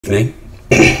Evening.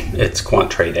 It's Quant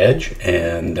Trade Edge,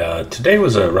 and today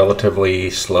was a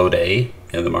relatively slow day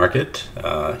in the market.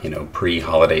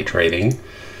 Pre-holiday trading,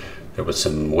 there was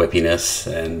some whippiness,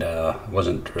 and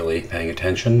wasn't really paying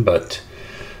attention. But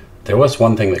there was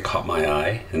one thing that caught my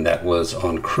eye, and that was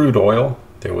on crude oil.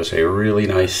 There was a really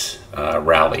nice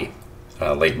rally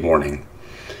late morning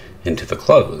into the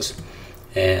close,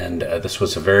 and this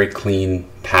was a very clean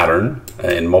pattern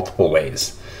in multiple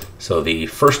ways. So the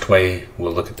first way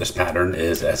we'll look at this pattern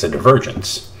is as a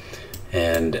divergence.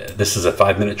 And this is a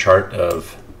 5-minute chart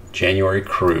of January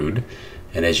crude.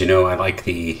 And as you know, I like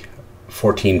the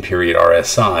 14-period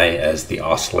RSI as the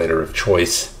oscillator of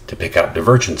choice to pick out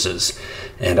divergences.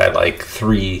 And I like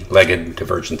three-legged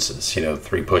divergences,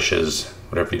 three pushes,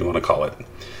 whatever you want to call it.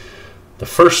 The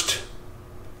first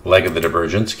leg of the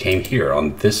divergence came here.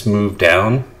 On this move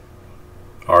down,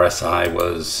 RSI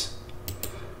was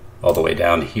all the way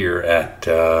down here at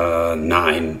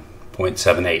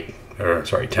 9.78, or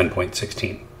sorry,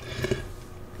 10.16.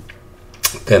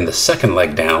 Then the second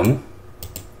leg down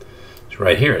is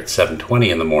right here at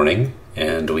 7:20 in the morning,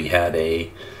 and we had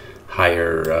a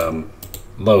higher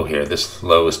low here. This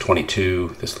low is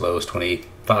 22, this low is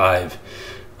 25.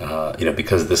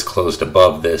 Because this closed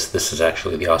above this is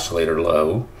actually the oscillator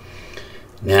low.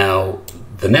 Now,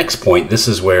 the next point, this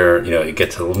is where, it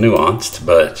gets a little nuanced,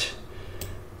 but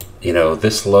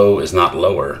this low is not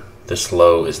lower, this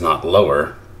low is not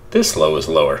lower, this low is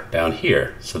lower down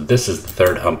here. So this is the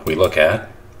third hump we look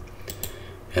at,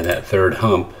 and that third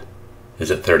hump is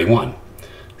at 31.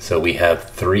 So we have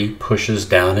three pushes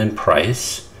down in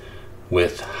price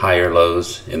with higher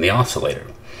lows in the oscillator.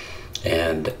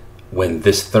 And when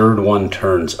this third one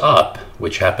turns up,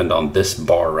 which happened on this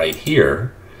bar right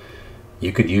here,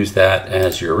 you could use that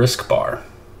as your risk bar.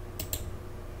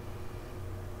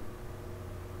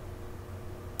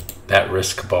 That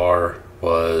risk bar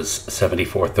was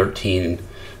 74.13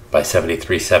 by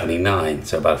 73.79,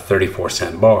 so about a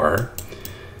 34-cent bar,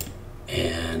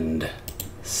 and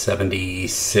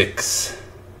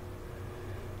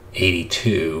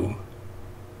 76.82,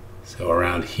 so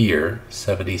around here,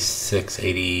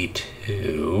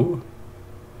 76.82,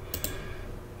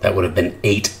 that would have been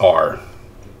 8R.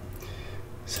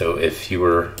 So if you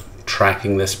were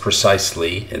tracking this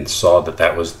precisely and saw that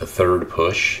that was the third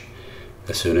push,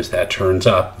 as soon as that turns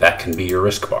up, that can be your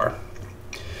risk bar.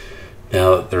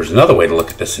 Now, there's another way to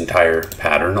look at this entire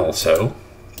pattern also.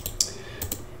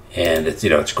 And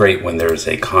it's great when there's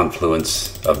a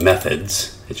confluence of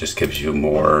methods. It just gives you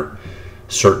more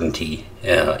certainty,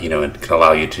 and can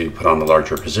allow you to put on a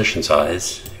larger position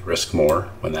size, risk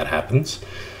more when that happens.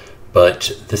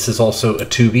 But this is also a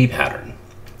 2B pattern.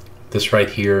 This right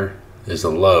here is a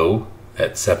low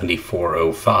at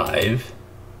 74.05.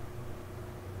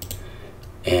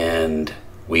 And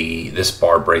this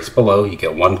bar breaks below. You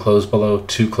get one close below,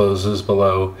 two closes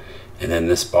below, and then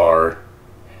this bar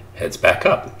heads back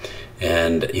up.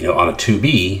 And on a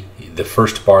 2B, the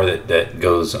first bar that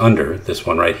goes under, this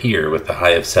one right here with the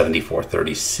high of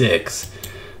 74.36,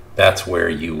 that's where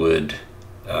you would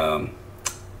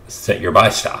set your buy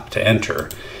stop to enter.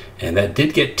 And that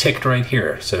did get ticked right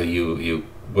here. So you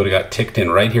would have got ticked in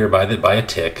right here by a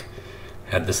tick,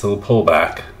 had this little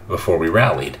pullback before we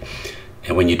rallied.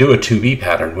 And when you do a 2B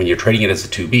pattern, when you're trading it as a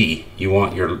 2B, you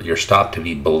want your stop to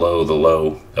be below the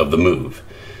low of the move.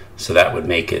 So that would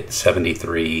make it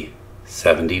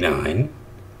 73.79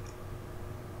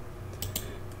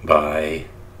 by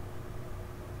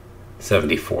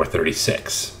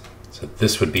 74.36. So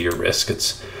this would be your risk.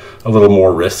 It's a little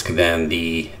more risk than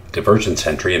the divergence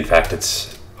entry. In fact,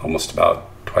 it's almost about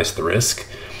twice the risk,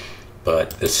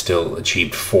 but this still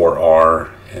achieved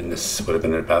 4R. And this would have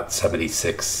been about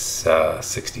 76,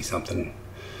 60 something.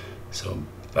 So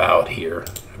about here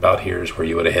is where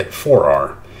you would have hit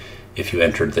 4R if you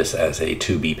entered this as a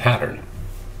 2B pattern.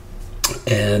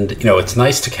 And it's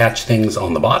nice to catch things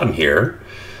on the bottom here,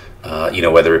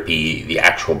 whether it be the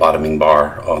actual bottoming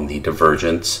bar on the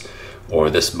divergence or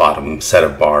this bottom set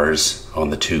of bars on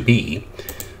the 2B.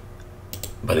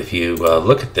 But if you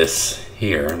look at this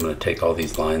here, I'm going to take all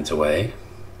these lines away.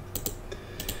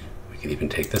 We can even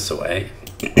take this away.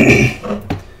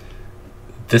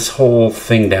 This whole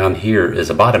thing down here is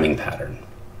a bottoming pattern.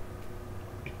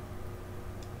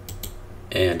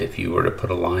 And if you were to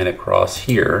put a line across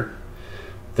here,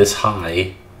 this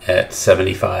high at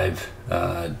 $75,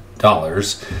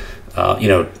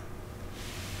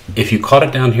 if you caught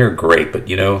it down here, great. But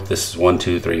this is 1,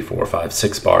 2, 3, 4, 5,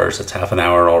 6 bars. It's half an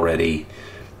hour already.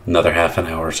 Another half an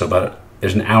hour. So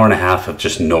there's an hour and a half of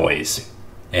just noise.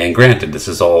 And granted, this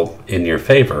is all in your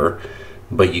favor,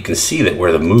 But you can see that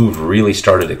where the move really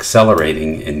started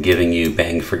accelerating and giving you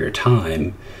bang for your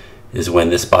time is when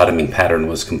this bottoming pattern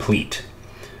was complete.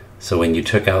 So when you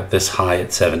took out this high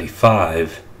at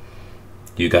 75,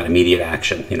 you got immediate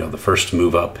action. You know, the first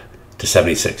move up to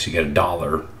 76, you get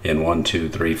 $1 in 1, 2,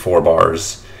 3, 4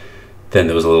 bars. Then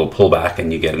there was a little pullback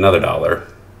and you get another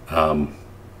 $1,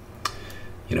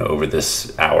 you know, over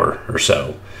this hour or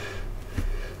so.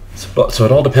 So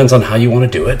it all depends on how you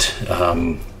want to do it.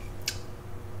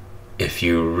 If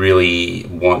you really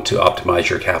want to optimize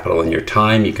your capital and your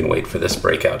time, you can wait for this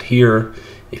breakout here.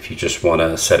 If you just want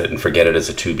to set it and forget it as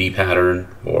a 2B pattern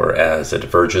or as a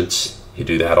divergence, you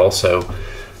do that also.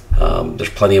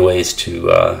 There's plenty of ways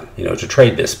to you know, to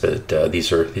trade this, but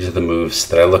these are the moves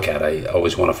that I look at. I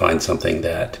always want to find something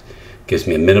that gives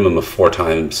me a minimum of 4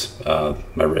 times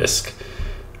my risk,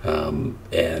 and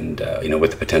you know,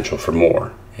 with the potential for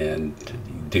more. And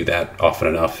do that often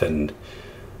enough, and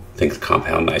things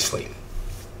compound nicely.